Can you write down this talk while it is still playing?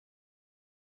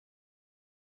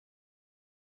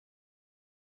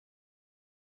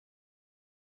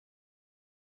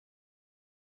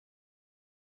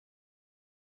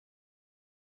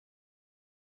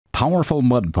Powerful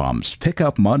mud pumps pick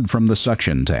up mud from the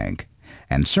suction tank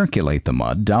and circulate the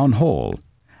mud downhole,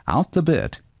 out the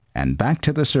bit, and back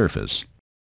to the surface.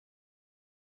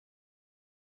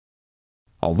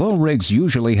 Although rigs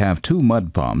usually have 2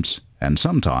 mud pumps, and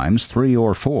sometimes 3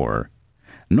 or 4,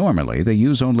 normally they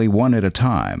use only one at a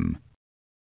time.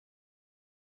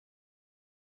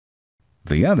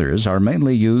 The others are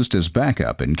mainly used as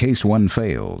backup in case one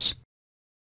fails.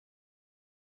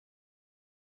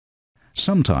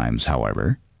 Sometimes,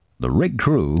 however, the rig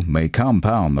crew may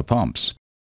compound the pumps.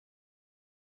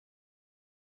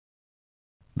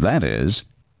 That is,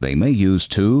 they may use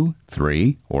 2,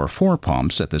 3, or 4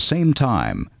 pumps at the same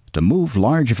time to move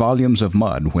large volumes of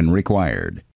mud when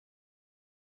required.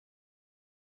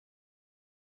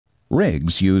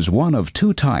 Rigs use one of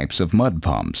 2 types of mud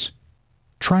pumps: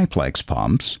 Triplex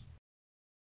pumps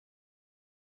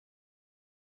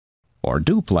or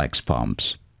Duplex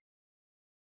pumps.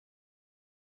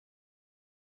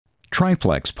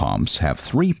 Triplex pumps have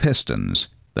 3 pistons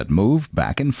that move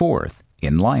back and forth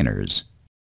in liners.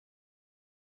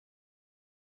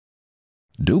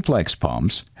 Duplex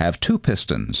pumps have 2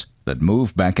 pistons that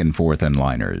move back and forth in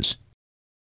liners.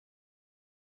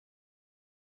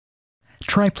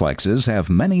 Triplexes have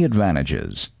many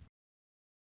advantages.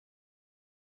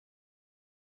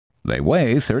 They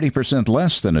weigh 30%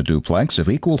 less than a duplex of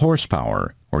equal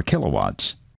horsepower, or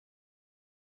kilowatts.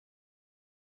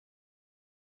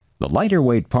 The lighter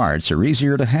weight parts are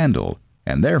easier to handle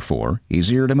and therefore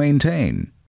easier to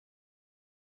maintain.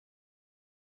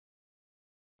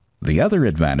 The other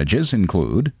advantages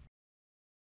include: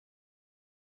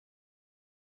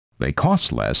 they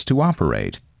cost less to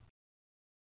operate.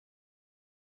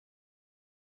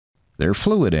 Their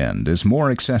fluid end is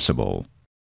more accessible.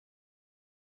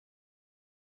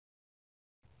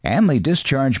 And they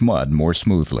discharge mud more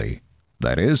smoothly.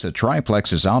 That is, a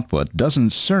triplex's output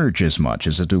doesn't surge as much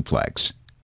as a duplex.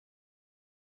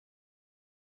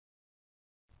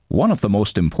 One of the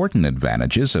most important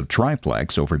advantages of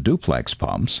triplex over duplex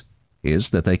pumps is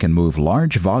that they can move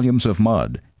large volumes of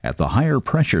mud at the higher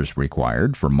pressures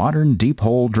required for modern deep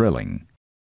hole drilling.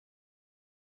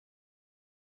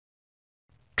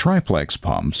 Triplex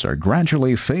pumps are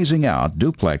gradually phasing out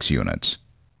duplex units.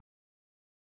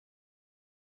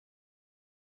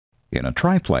 In a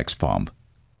triplex pump,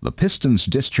 the pistons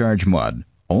discharge mud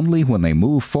only when they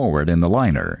move forward in the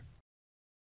liner.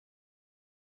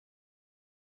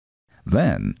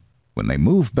 Then, when they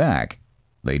move back,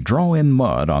 they draw in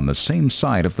mud on the same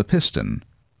side of the piston.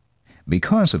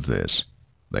 Because of this,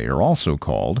 they are also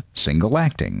called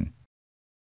single-acting.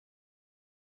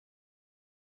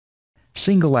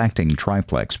 Single-acting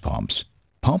triplex pumps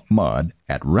pump mud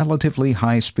at relatively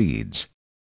high speeds.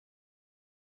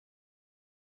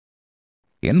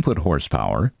 Input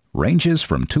horsepower ranges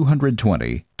from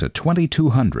 220 to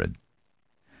 2200,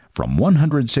 from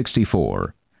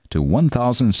 164 to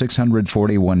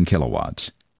 1641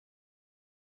 kilowatts.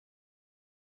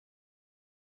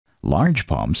 Large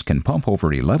pumps can pump over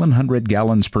 1100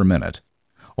 gallons per minute,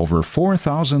 over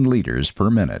 4,000 liters per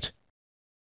minute.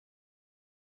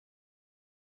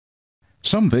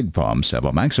 Some big pumps have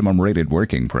a maximum rated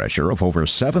working pressure of over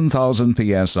 7,000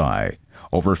 psi,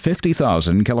 over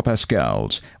 50,000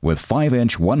 kilopascals, with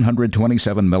 5-inch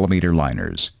 127mm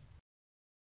liners.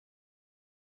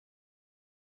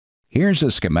 Here's a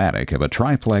schematic of a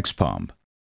triplex pump.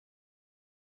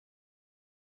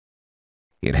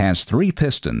 It has 3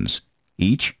 pistons,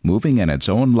 each moving in its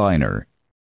own liner.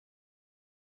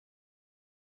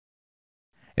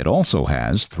 It also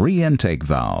has 3 intake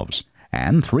valves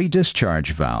and 3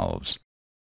 discharge valves.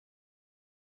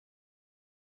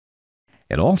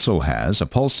 It also has a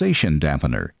pulsation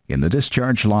dampener in the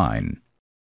discharge line.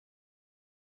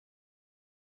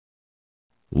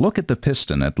 Look at the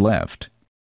piston at left.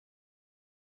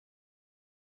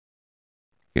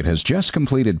 It has just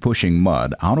completed pushing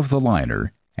mud out of the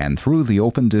liner and through the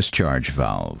open discharge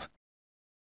valve.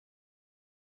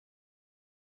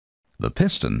 The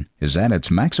piston is at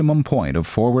its maximum point of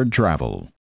forward travel.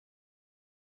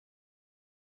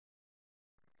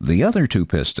 The other 2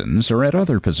 pistons are at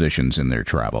other positions in their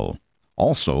travel,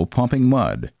 also pumping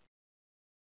mud.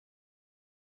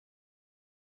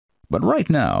 But right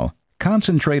now,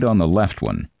 concentrate on the left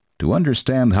one to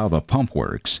understand how the pump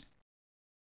works.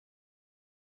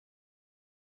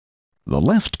 The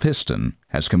left piston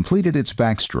has completed its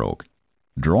backstroke,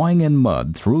 drawing in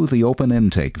mud through the open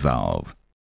intake valve.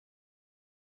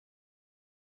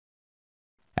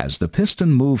 As the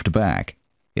piston moved back,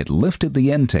 it lifted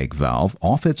the intake valve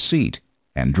off its seat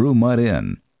and drew mud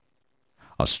in.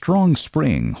 A strong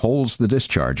spring holds the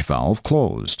discharge valve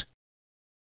closed.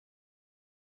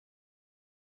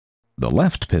 The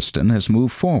left piston has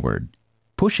moved forward,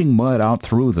 pushing mud out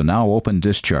through the now open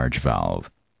discharge valve.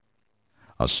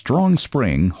 A strong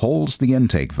spring holds the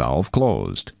intake valve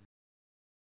closed.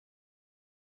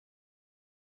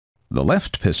 The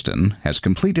left piston has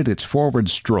completed its forward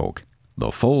stroke,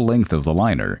 the full length of the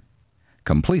liner,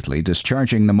 completely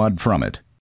discharging the mud from it.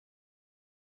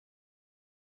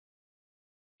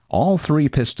 All three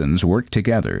pistons work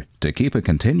together to keep a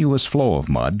continuous flow of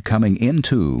mud coming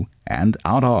into and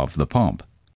out of the pump.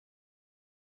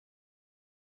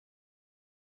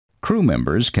 Crew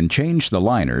members can change the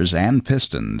liners and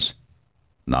pistons.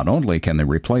 Not only can they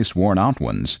replace worn-out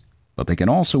ones, but they can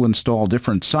also install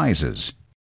different sizes.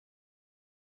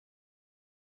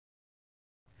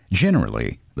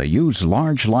 Generally, they use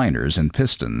large liners and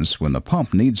pistons when the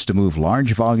pump needs to move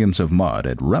large volumes of mud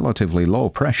at relatively low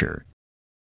pressure.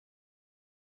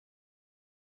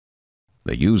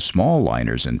 They use small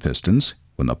liners and pistons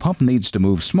when the pump needs to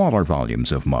move smaller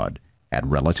volumes of mud at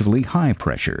relatively high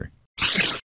pressure.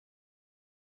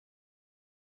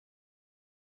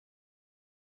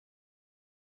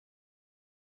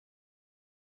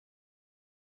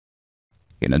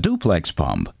 In a duplex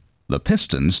pump, the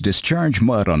pistons discharge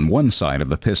mud on one side of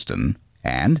the piston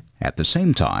and, at the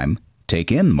same time,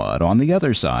 take in mud on the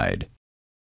other side.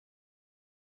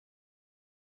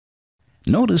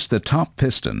 Notice the top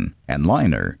piston and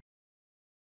liner.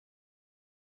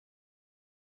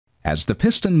 As the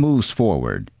piston moves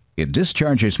forward, it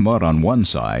discharges mud on one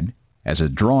side as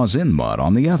it draws in mud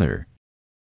on the other.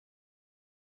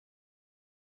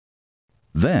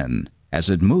 Then, as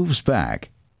it moves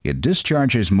back, it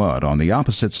discharges mud on the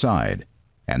opposite side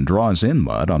and draws in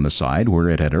mud on the side where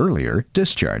it had earlier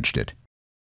discharged it.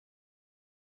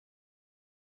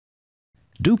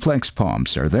 Duplex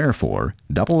pumps are therefore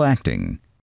double-acting.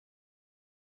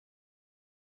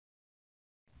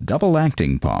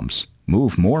 Double-acting pumps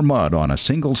move more mud on a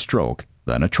single stroke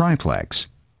than a triplex.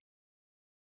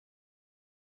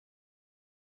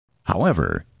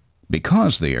 However,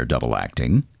 because they are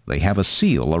double-acting, they have a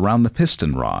seal around the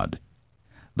piston rod.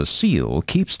 The seal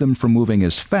keeps them from moving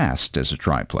as fast as a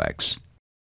triplex.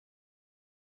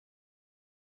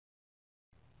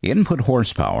 Input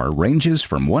horsepower ranges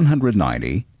from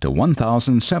 190 to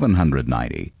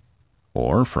 1,790,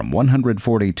 or from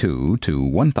 142 to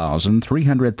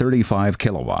 1,335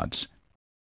 kilowatts.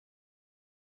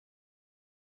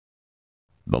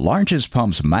 The largest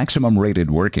pump's maximum rated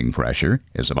working pressure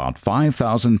is about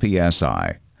 5,000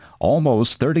 psi,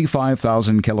 almost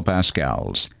 35,000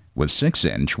 kilopascals, with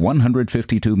 6-inch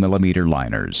 152 millimeter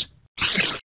liners.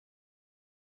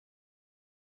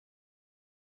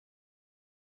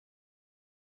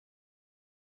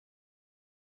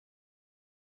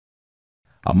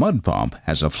 A mud pump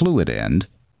has a fluid end,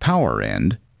 power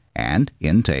end, and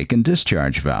intake and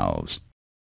discharge valves.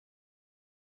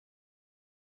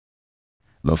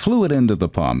 The fluid end of the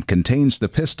pump contains the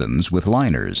pistons with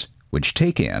liners, which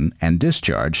take in and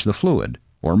discharge the fluid,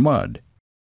 or mud.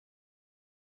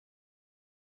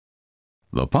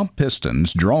 The pump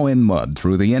pistons draw in mud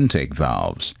through the intake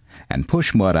valves and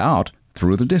push mud out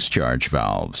through the discharge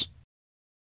valves.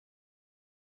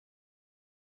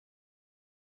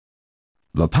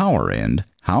 The power end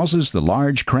houses the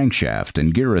large crankshaft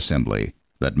and gear assembly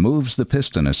that moves the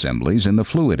piston assemblies in the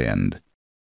fluid end.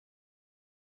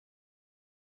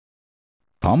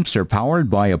 Pumps are powered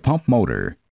by a pump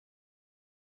motor.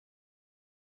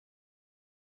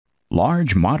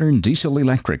 Large modern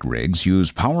diesel-electric rigs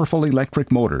use powerful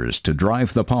electric motors to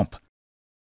drive the pump.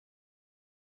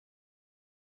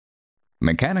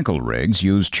 Mechanical rigs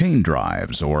use chain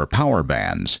drives or power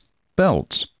bands,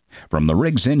 belts, from the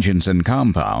rig's engines and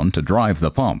compound to drive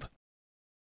the pump.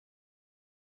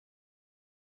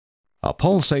 A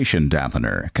pulsation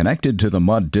dampener connected to the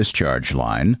mud discharge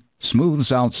line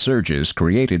smooths out surges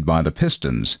created by the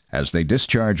pistons as they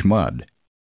discharge mud.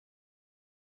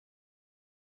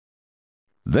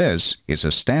 This is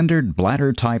a standard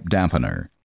bladder-type dampener.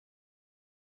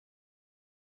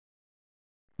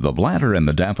 The bladder in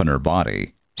the dampener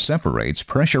body separates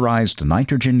pressurized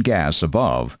nitrogen gas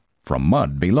above from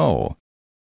mud below.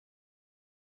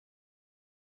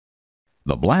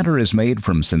 The bladder is made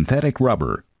from synthetic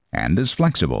rubber and is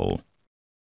flexible.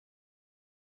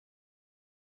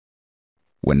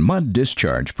 When mud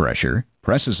discharge pressure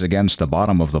presses against the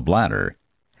bottom of the bladder,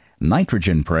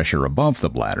 nitrogen pressure above the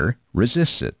bladder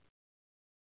resists it.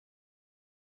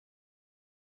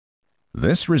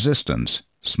 This resistance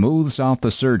smooths out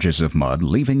the surges of mud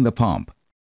leaving the pump.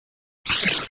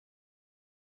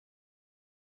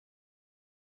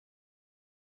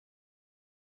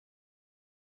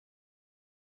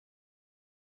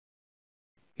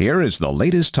 Here is the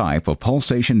latest type of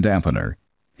pulsation dampener.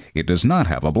 It does not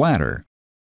have a bladder.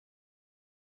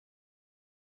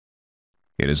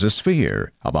 It is a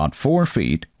sphere about 4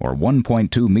 feet or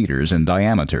 1.2 meters in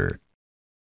diameter.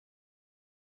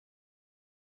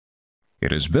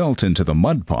 It is built into the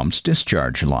mud pump's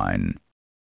discharge line.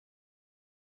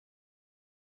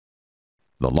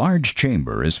 The large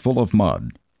chamber is full of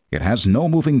mud. It has no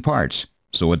moving parts,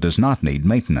 so it does not need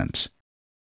maintenance.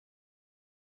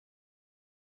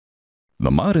 The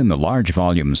mud in the large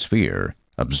volume sphere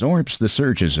absorbs the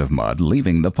surges of mud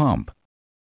leaving the pump.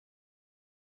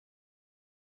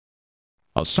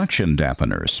 A suction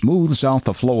dampener smooths out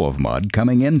the flow of mud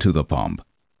coming into the pump.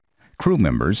 Crew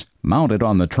members mount it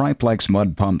on the Triplex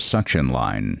mud pump suction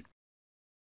line.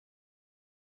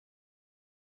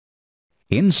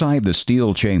 Inside the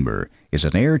steel chamber is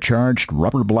an air-charged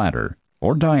rubber bladder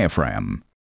or diaphragm.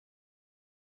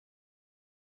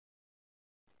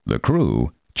 The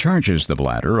crew charges the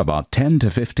bladder about 10 to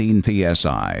 15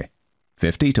 psi,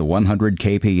 50 to 100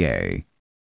 kPa.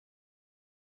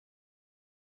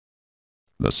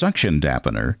 The suction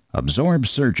dampener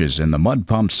absorbs surges in the mud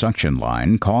pump suction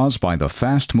line caused by the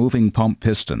fast-moving pump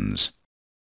pistons.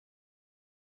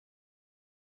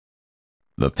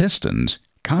 The pistons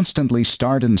constantly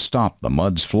start and stop the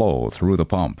mud's flow through the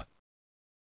pump.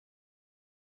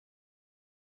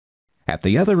 At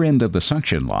the other end of the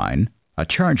suction line, a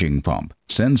charging pump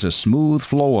sends a smooth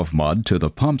flow of mud to the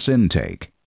pump's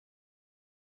intake.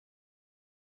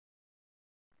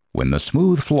 When the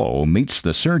smooth flow meets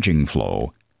the surging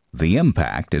flow, the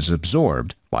impact is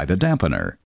absorbed by the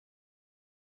dampener.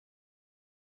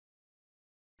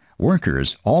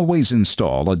 Workers always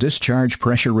install a discharge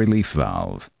pressure relief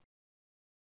valve.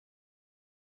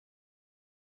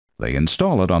 They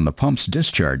install it on the pump's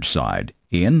discharge side,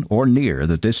 in or near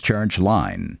the discharge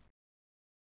line.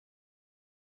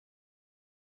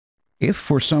 If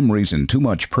for some reason too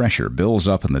much pressure builds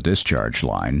up in the discharge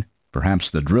line,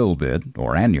 perhaps the drill bit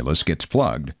or annulus gets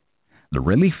plugged, the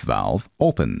relief valve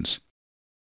opens.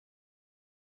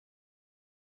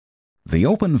 The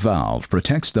open valve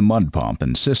protects the mud pump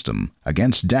and system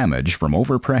against damage from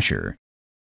overpressure.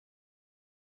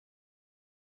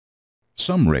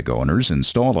 Some rig owners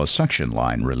install a suction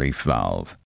line relief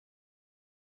valve.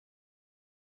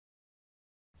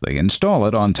 They install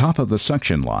it on top of the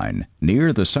suction line,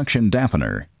 near the suction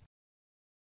dampener.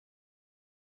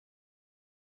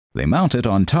 They mount it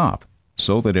on top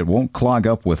so that it won't clog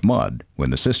up with mud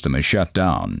when the system is shut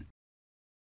down.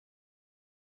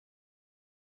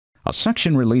 A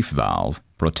suction relief valve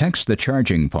protects the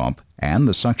charging pump and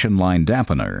the suction line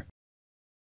dampener.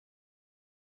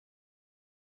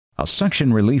 A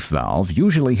suction relief valve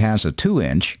usually has a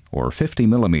 2-inch or 50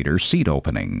 mm seat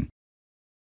opening.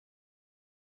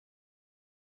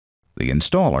 The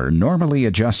installer normally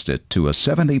adjusts it to a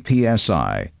 70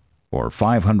 psi or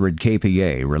 500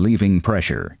 kPa relieving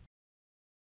pressure.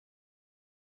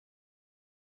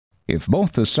 If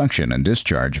both the suction and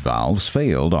discharge valves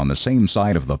failed on the same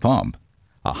side of the pump,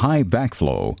 a high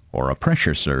backflow or a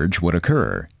pressure surge would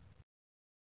occur.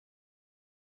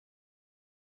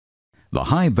 The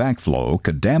high backflow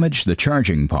could damage the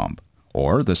charging pump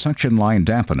or the suction line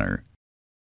dampener.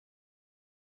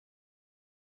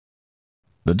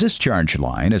 The discharge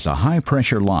line is a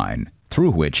high-pressure line through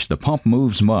which the pump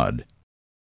moves mud.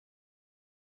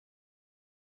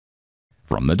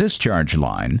 From the discharge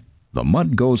line, the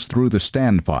mud goes through the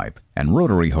standpipe and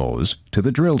rotary hose to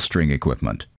the drill string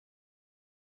equipment.